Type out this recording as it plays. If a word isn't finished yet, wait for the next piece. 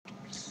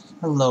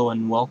Hello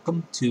and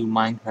welcome to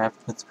Minecraft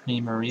with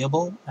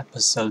Krimarieable,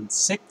 episode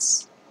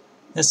 6.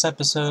 This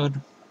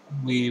episode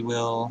we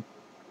will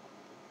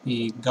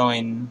be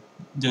doing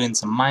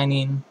some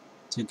mining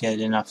to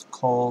get enough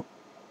coal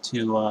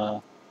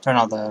to turn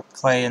all the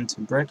clay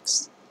into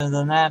bricks. Other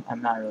than that,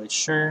 I'm not really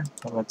sure,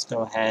 but let's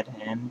go ahead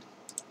and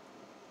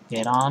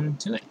get on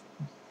to it.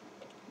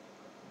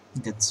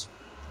 It's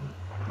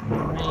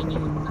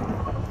raining.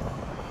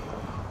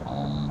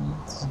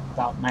 It's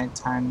about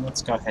nighttime.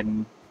 Let's go ahead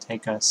and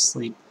take a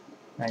sleep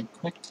right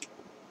quick.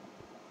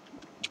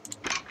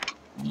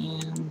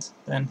 And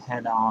then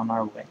head on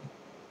our way.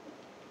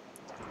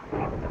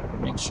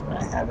 Make sure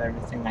I have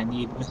everything I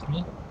need with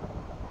me.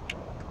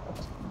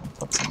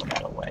 Put some of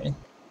that away.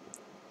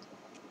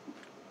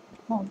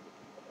 Oh,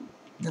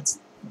 it's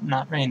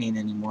not raining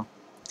anymore.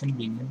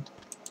 Convenient.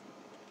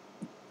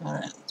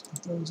 Alright, let's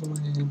put those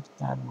away, put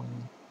that away.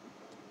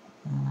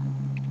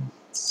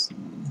 Let's see.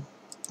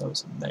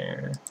 Those in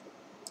there.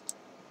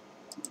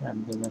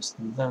 Grab the rest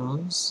of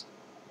those.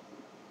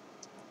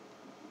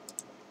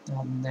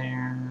 That in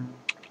there.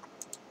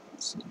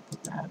 Let's see,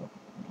 put that over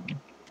there.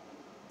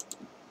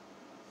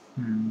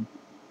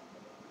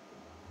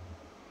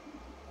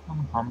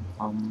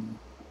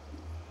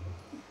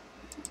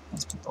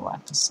 Let's put the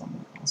lapis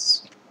somewhere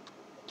else.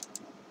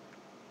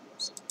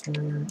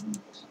 Dirt.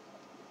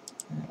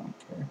 I don't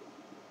care.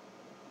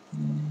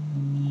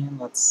 And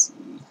let's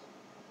see.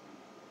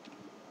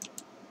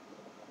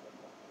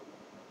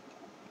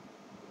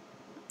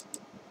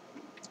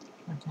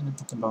 Why can't I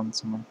put the bone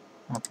somewhere?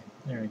 Okay,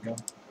 there we go.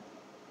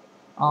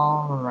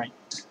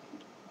 Alright.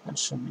 That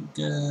should be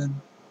good.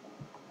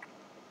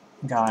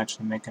 I think I'll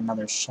actually make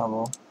another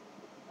shovel.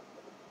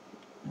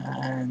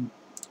 And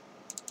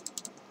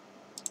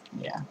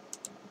yeah.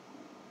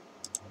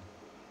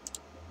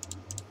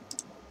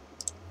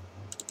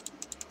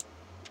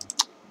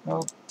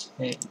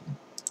 Okay.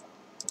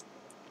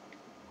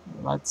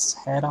 Let's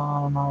head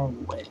on our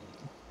way.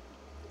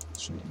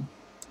 Actually,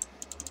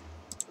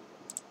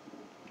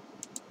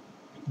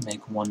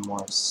 make one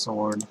more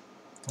sword,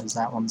 because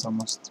that one's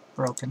almost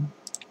broken.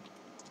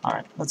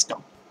 Alright, let's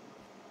go.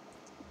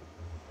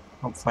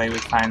 Hopefully we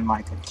find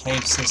like a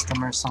cave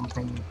system or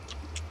something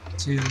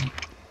too,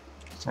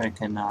 so I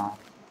can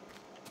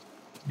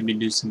maybe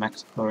do some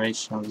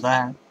exploration of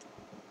that.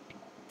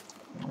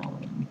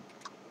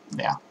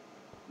 Yeah.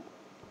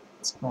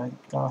 Let's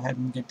go ahead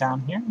and get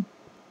down here.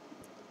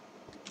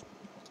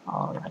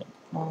 Alright,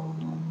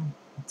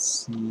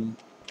 let's see.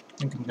 I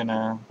think I'm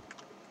gonna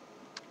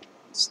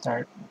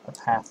start a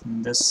path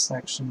in this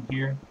section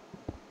here,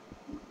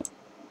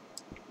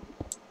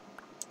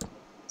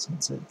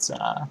 since it's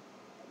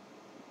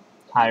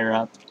higher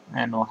up,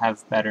 and we'll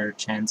have better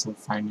chance of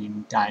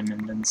finding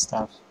diamond and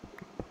stuff.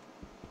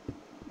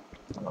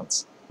 So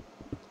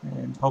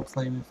and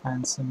hopefully we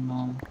find some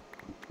a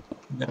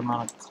good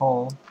amount of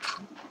coal,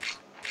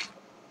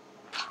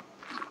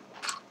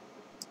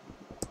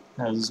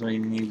 because we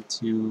need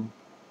to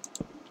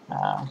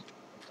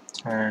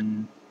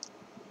turn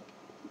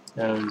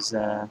those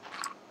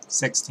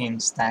 16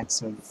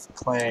 stacks of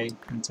clay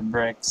into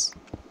bricks,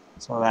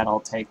 so that'll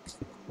take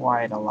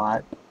quite a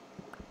lot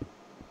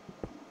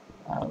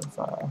of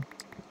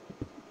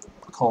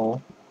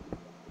coal.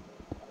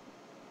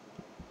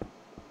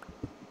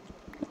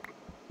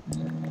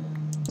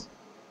 And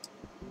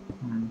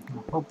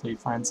I'll hopefully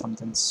find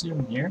something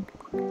soon here.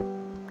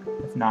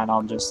 If not,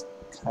 I'll just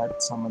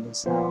cut some of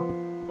this out.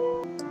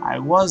 I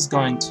was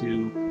going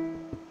to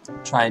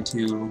try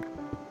to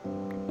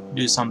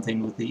do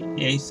something with the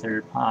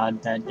Aether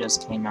pod that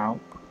just came out,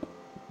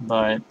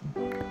 but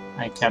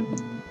I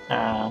kept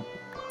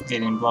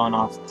getting blown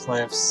off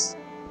cliffs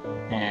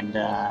and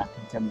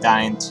kept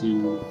dying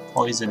to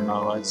poison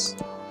moas.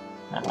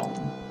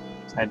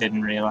 So I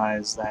didn't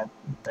realize that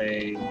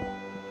they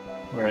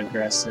were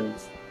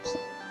aggressive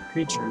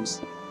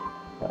creatures.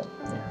 But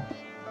yeah.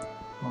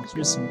 Well,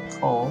 here's some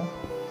coal.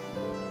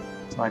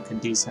 It's like a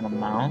decent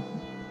amount.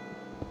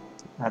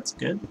 That's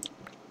good.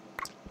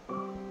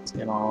 Let's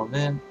get all of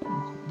it.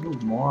 Ooh,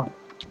 more.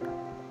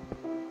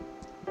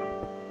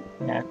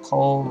 Yeah,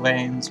 coal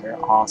veins are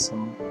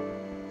awesome.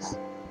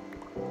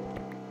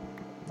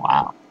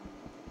 Wow.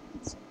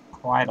 It's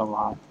quite a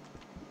lot.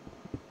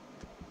 I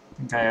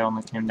think I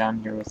only came down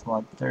here with,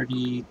 what,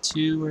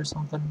 32 or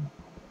something?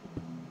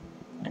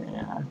 And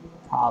I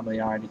probably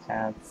already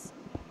have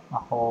a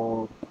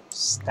whole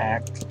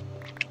stack.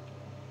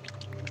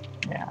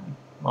 Yeah.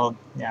 Well,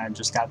 yeah, I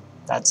just got,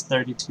 that's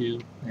 32,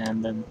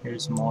 and then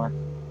here's more.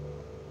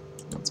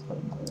 Let's put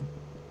another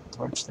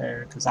torch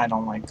there, because I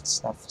don't like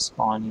stuff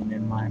spawning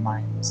in my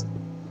mines.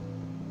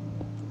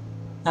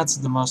 That's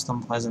the most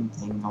unpleasant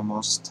thing,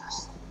 almost.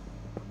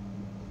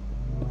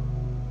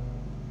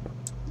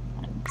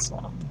 And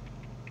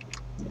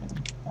yeah,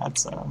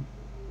 that's a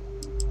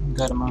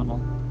good amount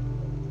of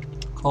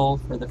coal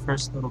for the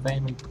first little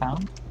vein we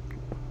found.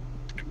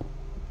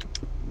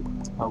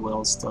 But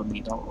we'll still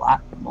need a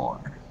lot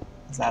more,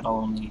 because that'll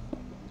only,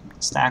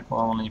 stack will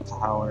only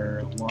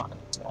power, what,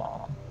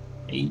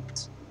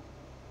 8?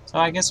 So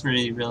I guess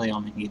we really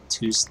only need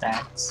 2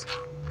 stacks.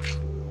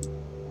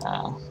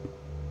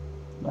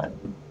 But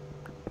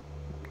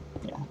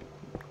yeah.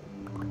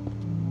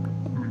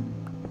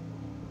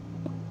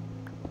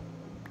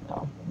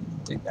 No,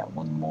 dig that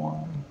one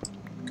more.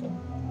 Go.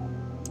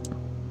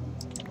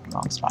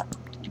 Wrong spot.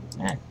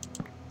 Eh,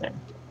 there.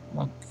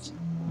 Look.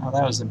 Oh,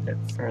 that was a bit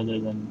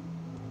further than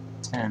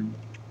 10,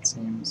 it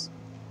seems.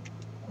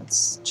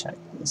 Let's check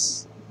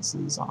this. This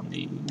is on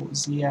the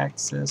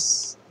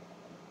z-axis.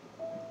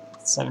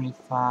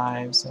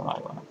 75, so I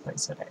want to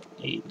place it at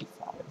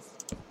 85.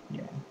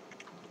 Yeah,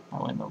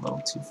 I went a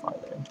little too far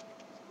there.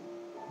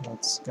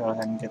 Let's go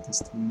ahead and get this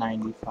to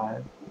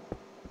 95.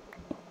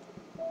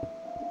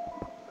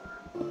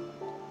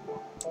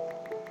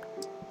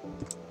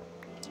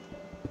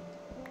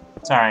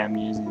 Sorry, I'm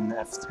using the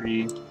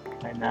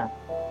F3 right now.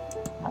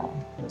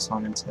 I just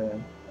wanted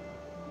to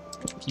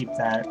keep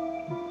that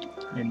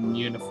in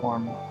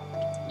uniform.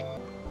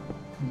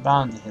 I'm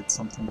bound to hit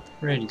something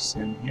pretty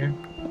soon here.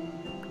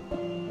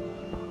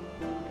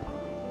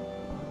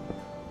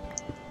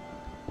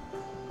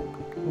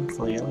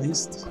 Hopefully, at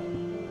least.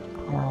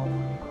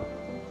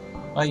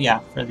 But yeah,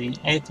 for the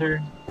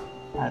Aether,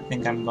 I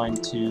think I'm going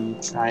to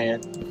try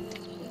it,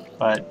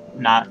 but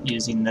not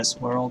using this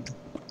world,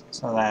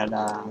 so that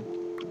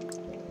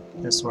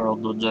this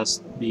world will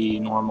just be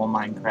normal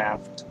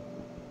Minecraft.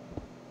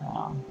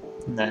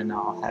 And then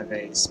I'll have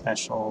a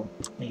special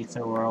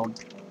Aether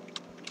world,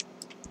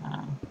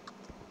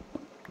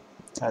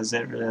 because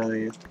it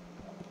really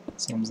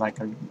seems like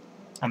an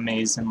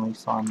amazingly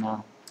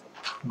fun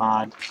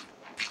mod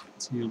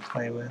to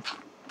play with.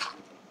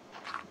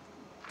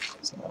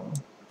 So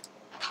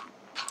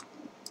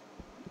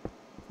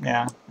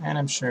yeah, and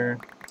I'm sure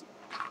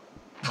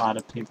a lot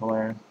of people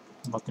are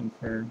looking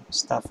for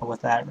stuff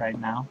with that right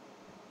now.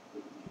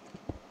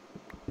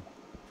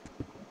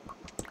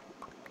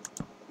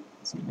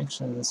 So make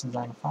sure this is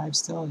on 5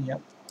 still.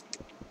 Yep.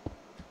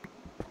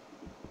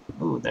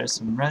 Ooh, there's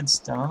some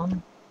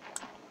redstone.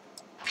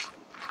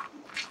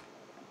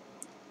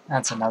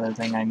 That's another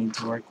thing I need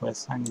to work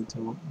with. I need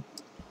to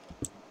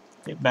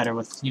get better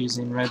with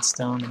using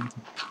redstone and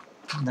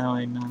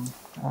knowing,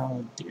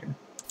 oh dear.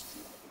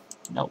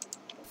 Nope.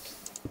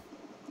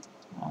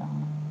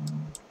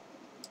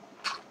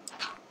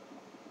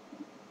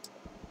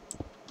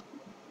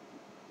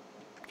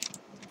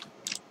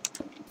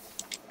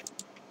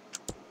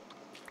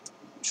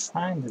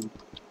 Trying to...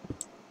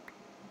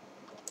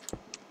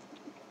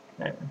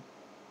 There.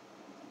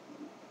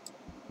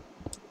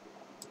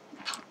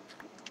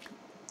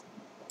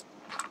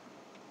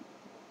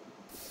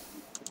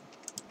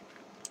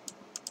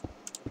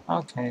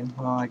 Okay,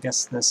 well I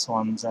guess this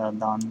one's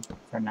done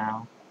for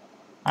now.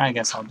 I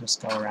guess I'll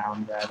just go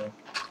around rather.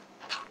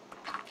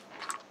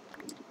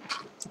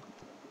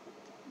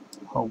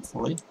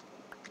 Hopefully.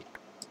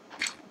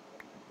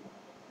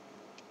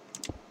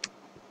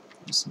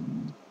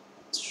 Some...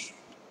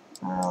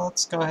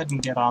 let's go ahead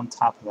and get on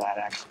top of that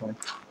actually.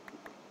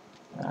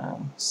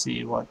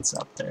 See what's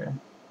up there.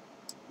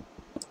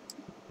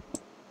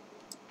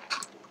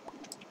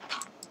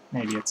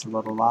 Maybe it's a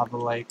little lava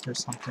lake or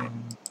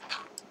something.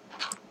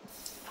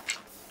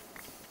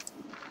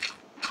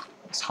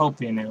 I was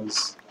hoping it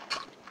was...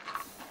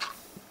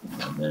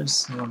 there's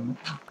some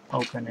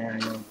open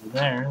area over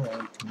there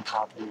that we can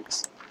probably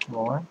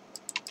explore.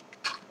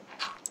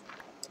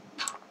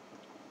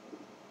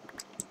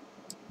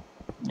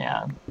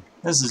 Yeah,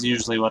 this is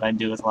usually what I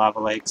do with lava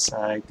lakes.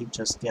 I could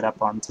just get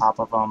up on top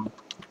of them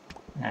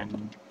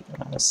and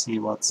see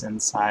what's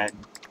inside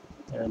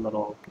their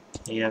little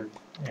cave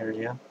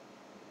area.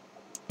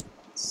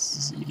 Let's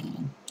see.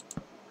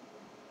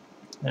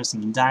 There's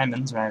some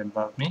diamonds right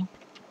above me,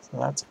 so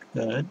that's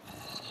good.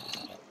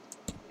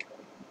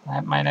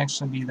 That might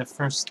actually be the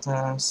first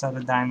set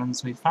of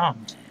diamonds we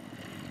found.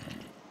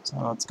 So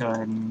let's go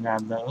ahead and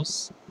grab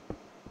those.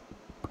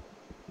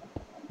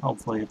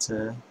 Hopefully it's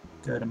a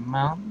good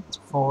amount.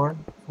 4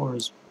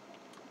 is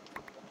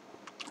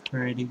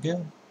pretty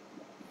good.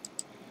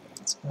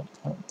 Let's go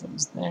put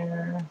those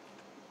there.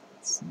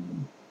 Let's see.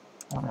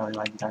 I don't really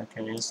like dark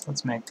areas.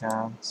 Let's make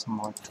some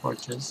more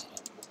torches.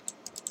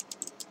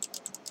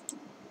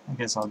 I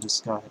guess I'll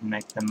just go ahead and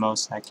make the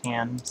most I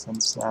can,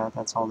 since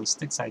that's all the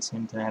sticks I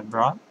seem to have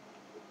brought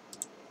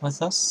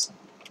with us.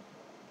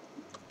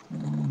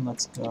 And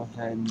let's go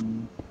ahead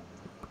and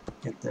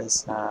get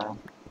this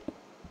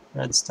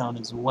redstone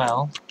as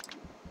well.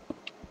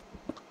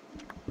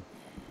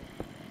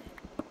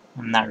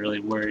 I'm not really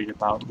worried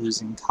about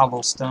losing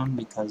cobblestone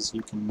because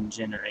you can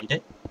generate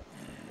it.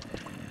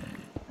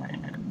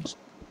 And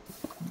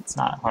it's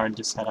not hard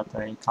to set up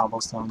a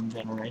cobblestone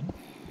generator.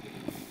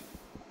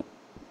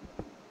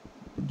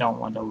 Don't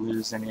want to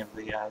lose any of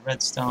the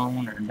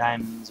redstone or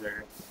diamonds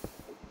or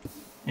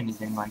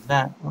anything like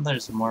that. Well,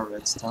 there's some more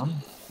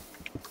redstone.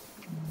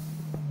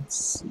 Let's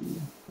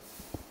see.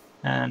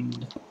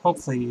 And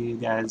hopefully you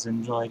guys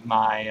enjoyed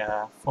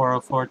my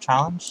 404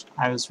 challenge.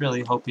 I was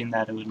really hoping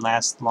that it would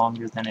last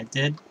longer than it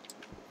did,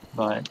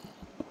 but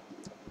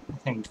I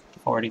think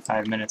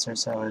 45 minutes or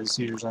so is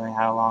usually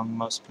how long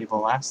most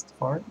people last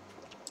for it.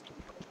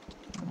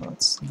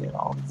 Let's get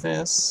all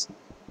this.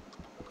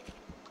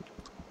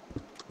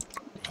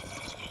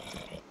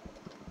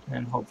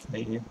 And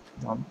hopefully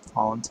don't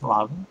fall into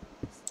lava.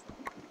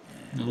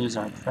 And lose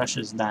our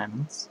precious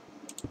diamonds.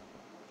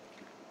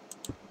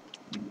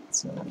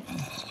 So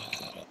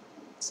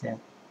yeah,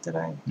 did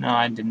I? No,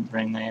 I didn't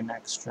bring an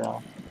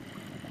extra.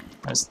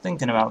 I was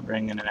thinking about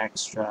bringing an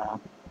extra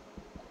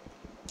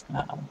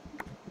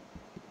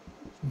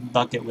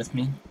bucket with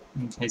me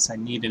in case I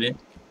needed it.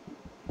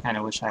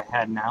 Kinda wish I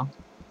had now,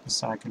 just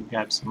so I could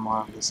grab some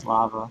more of this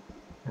lava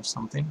or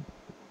something.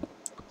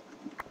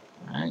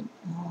 Alright,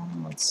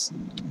 let's see.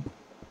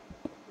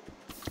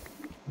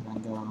 I'm gonna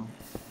go.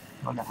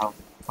 Wonder how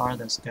far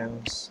this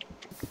goes.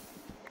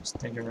 Just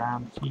dig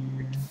around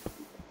here.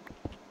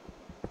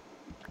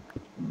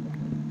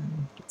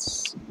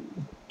 Let's see.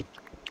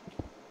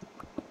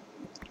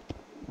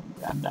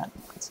 Grab that.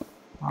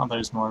 Oh,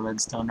 there's more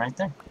redstone right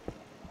there.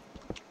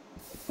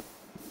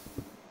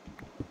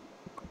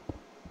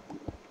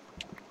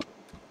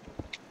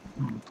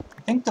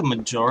 I think the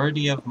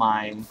majority of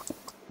my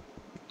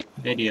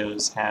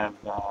videos have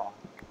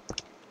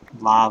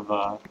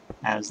lava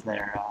as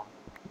their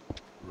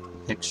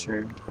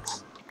picture.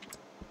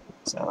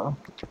 So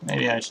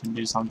maybe I should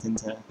do something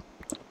to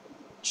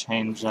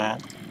change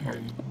that or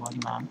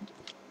whatnot.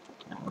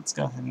 Now let's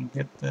go ahead and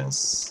get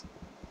this.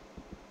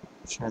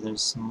 I'm sure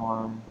there's some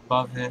more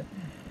above it.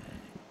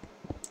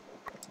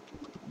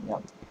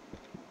 Yep.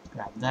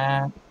 Grab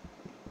that.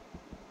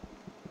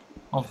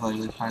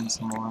 Hopefully we find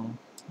some more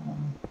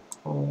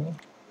coal.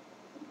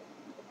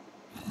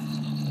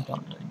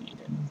 Don't really need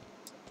any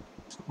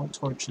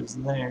torches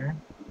there.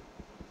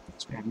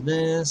 Let's grab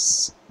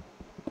this.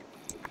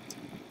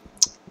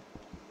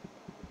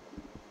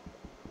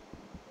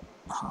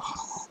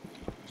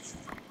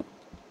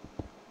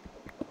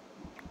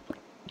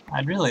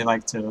 I'd really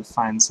like to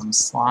find some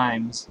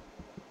slimes,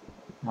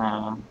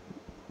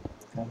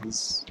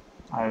 because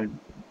I would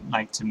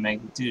like to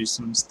do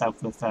some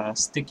stuff with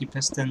sticky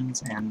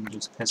pistons and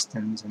just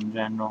pistons in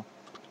general.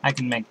 I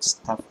can make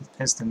stuff with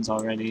pistons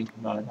already,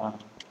 but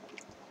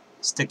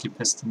sticky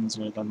pistons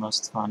are the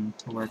most fun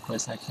to work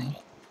with, I think.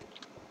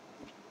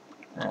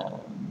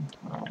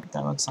 Alright,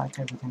 that looks like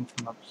everything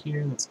from up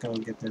here. Let's go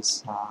get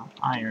this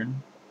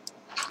iron.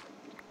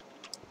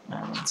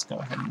 Let's go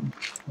ahead and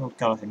we'll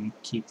go ahead and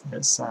keep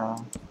this.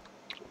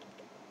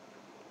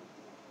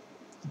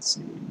 Let's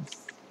see,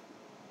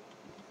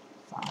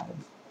 5.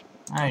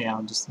 Ah, yeah,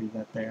 I'll just leave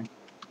that there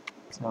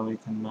so we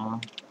can. Yeah.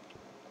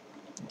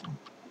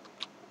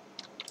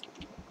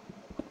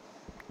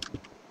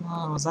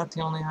 Was that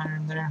the only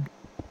iron there?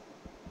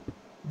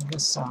 I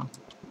guess so.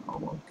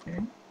 Oh, okay.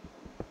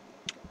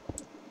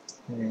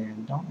 Okay,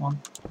 don't want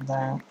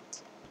that.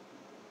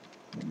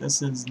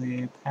 This is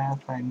the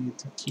path I need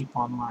to keep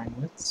online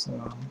with,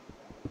 so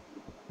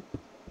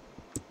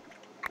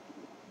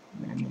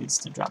it needs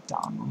to drop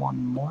down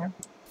one more.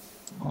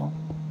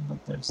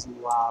 But there's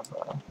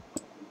lava.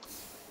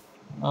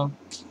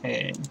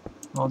 Okay,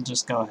 we'll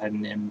just go ahead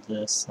and end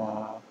this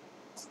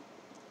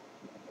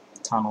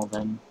tunnel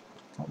then,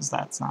 because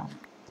that's not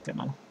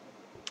gonna.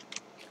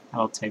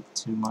 That'll take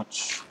too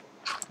much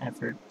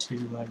effort to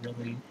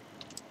really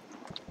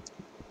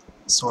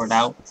sort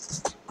out.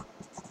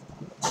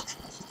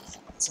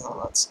 So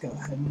let's go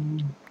ahead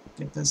and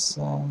get this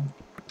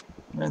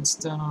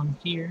redstone on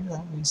here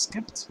that we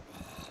skipped.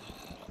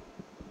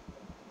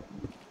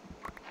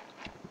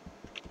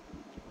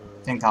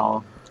 I think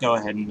I'll go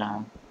ahead and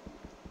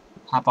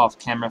hop off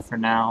camera for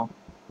now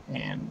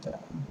and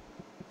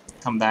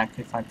come back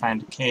if I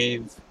find a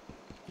cave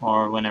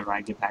or whenever I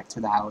get back to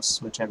the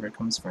house, whichever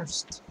comes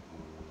first.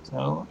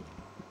 So,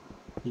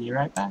 be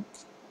right back.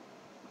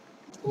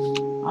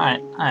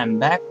 Alright, I'm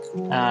back.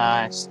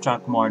 I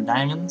struck more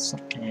diamonds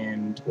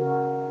and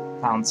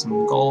found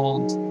some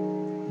gold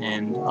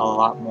and a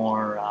lot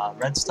more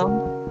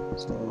redstone.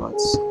 So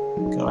let's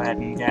go ahead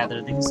and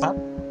gather these up.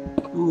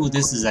 Ooh,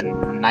 this is a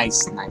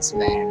nice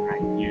van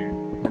right here.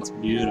 That's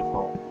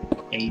beautiful.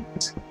 8.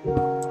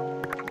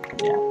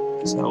 Yeah,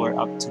 so we're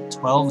up to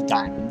 12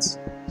 diamonds.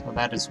 So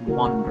that is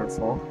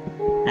wonderful.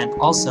 And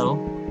also,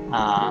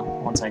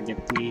 once I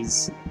get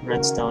these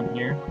redstone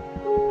here,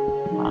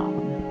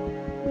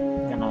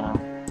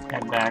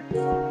 head back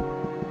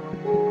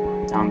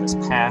down this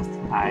path.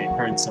 I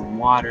heard some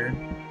water.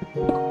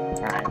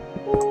 Alright,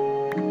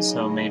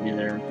 so maybe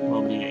there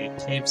will be a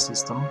cave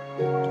system.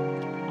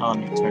 Oh, let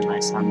me turn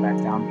my sound back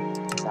down.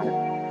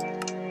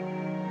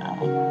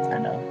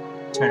 Kind of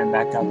turn it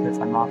back up if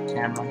I'm off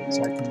camera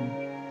so I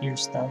can hear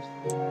stuff.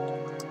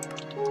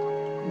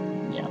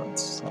 Yeah,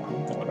 let's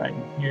go right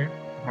in here.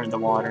 I heard the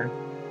water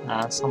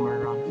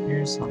somewhere around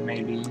here, so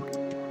maybe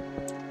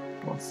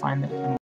we'll find it.